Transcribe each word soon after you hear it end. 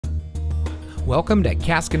Welcome to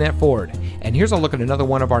Caskinette Ford, and here's a look at another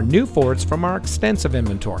one of our new Fords from our extensive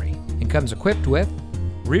inventory. It comes equipped with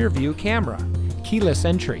rear view camera, keyless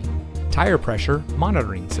entry, tire pressure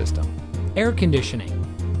monitoring system, air conditioning,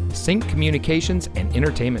 sync communications and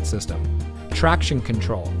entertainment system, traction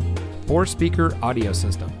control, 4-speaker audio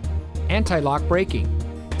system, anti-lock braking,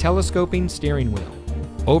 telescoping steering wheel,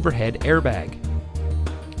 overhead airbag.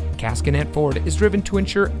 Caskinette Ford is driven to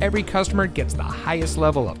ensure every customer gets the highest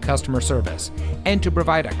level of customer service and to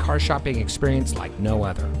provide a car shopping experience like no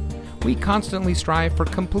other. We constantly strive for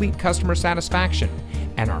complete customer satisfaction,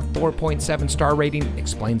 and our 4.7 star rating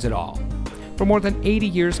explains it all. For more than 80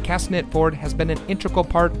 years, Caskinette Ford has been an integral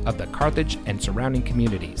part of the Carthage and surrounding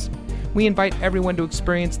communities. We invite everyone to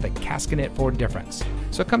experience the Caskinette Ford difference.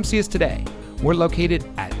 So come see us today. We're located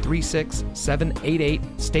at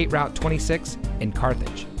 36788 State Route 26 in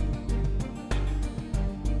Carthage.